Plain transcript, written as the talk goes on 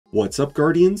What's up,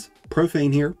 Guardians?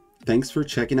 Profane here. Thanks for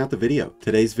checking out the video.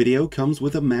 Today's video comes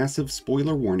with a massive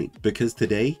spoiler warning because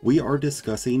today we are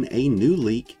discussing a new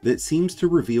leak that seems to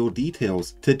reveal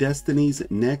details to Destiny's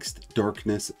next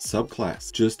Darkness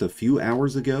subclass. Just a few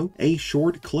hours ago, a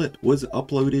short clip was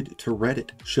uploaded to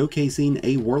Reddit showcasing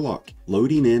a warlock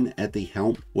loading in at the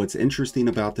helm. What's interesting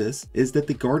about this is that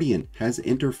the Guardian has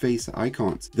interface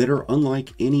icons that are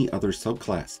unlike any other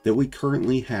subclass that we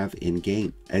currently have in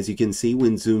game. As you can see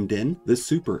when zoomed in, the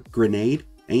super, grenade,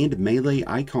 and melee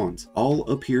icons all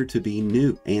appear to be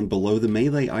new, and below the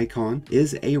melee icon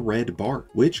is a red bar,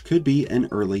 which could be an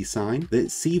early sign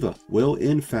that SIVA will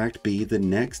in fact be the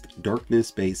next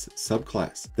darkness-based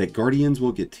subclass that Guardians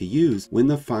will get to use when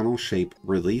the final shape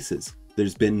releases.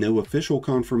 There's been no official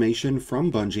confirmation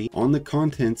from Bungie on the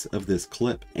contents of this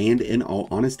clip, and in all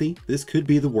honesty, this could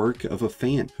be the work of a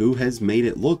fan who has made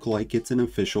it look like it's an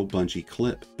official Bungie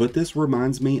clip. But this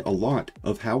reminds me a lot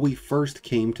of how we first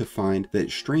came to find that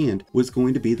Strand was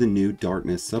going to be the new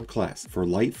Darkness subclass for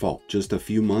Lightfall. Just a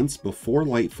few months before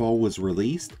Lightfall was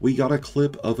released, we got a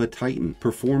clip of a Titan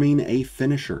performing a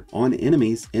finisher on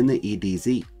enemies in the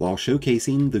EDZ, while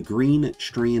showcasing the green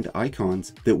Strand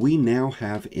icons that we now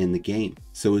have in the game.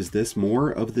 So is this more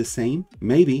of the same?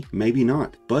 Maybe, maybe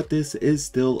not, but this is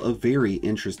still a very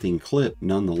interesting clip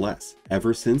nonetheless.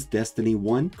 Ever since Destiny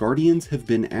 1, Guardians have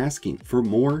been asking for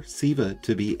more SIVA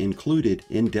to be included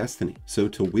in Destiny, so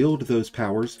to wield those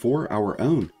powers for our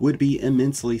own would be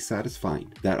immensely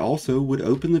satisfying. That also would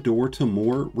open the door to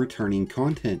more returning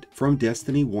content from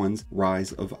Destiny 1's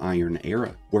Rise of Iron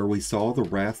era, where we saw the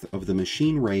Wrath of the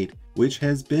Machine raid, which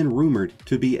has been rumored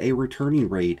to be a returning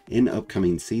raid in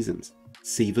upcoming seasons.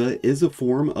 SIVA is a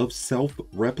form of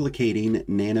self-replicating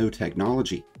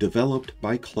nanotechnology developed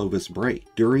by Clovis Bray.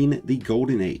 During the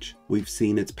Golden Age, we've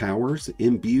seen its powers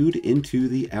imbued into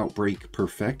the Outbreak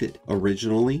perfected.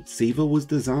 Originally, SIVA was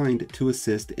designed to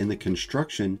assist in the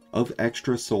construction of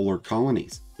extrasolar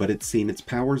colonies, but it's seen its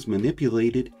powers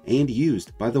manipulated and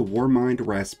used by the Warmind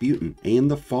Rasputin and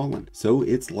the Fallen. So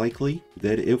it's likely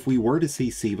that if we were to see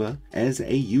SIVA as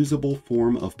a usable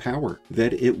form of power,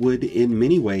 that it would in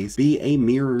many ways be a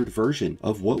mirrored version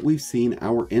of what we've seen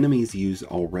our enemies use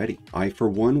already. I for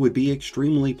one would be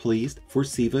extremely pleased for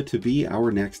SIVA to be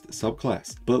our next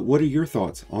subclass. But what are your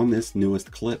thoughts on this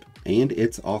newest clip and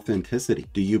its authenticity?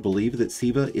 Do you believe that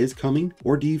SIVA is coming,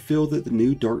 or do you feel that the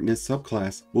new Darkness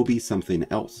subclass will be something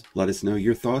else? Let us know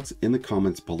your thoughts in the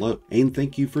comments below, and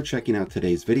thank you for checking out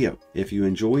today's video. If you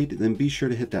enjoyed, then be sure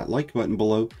to hit that like button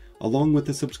below, along with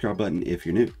the subscribe button if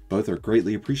you're new. Both are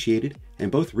greatly appreciated,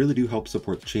 and both really do help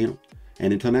support the channel.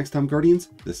 And until next time, Guardians,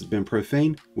 this has been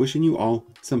Profane, wishing you all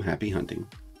some happy hunting.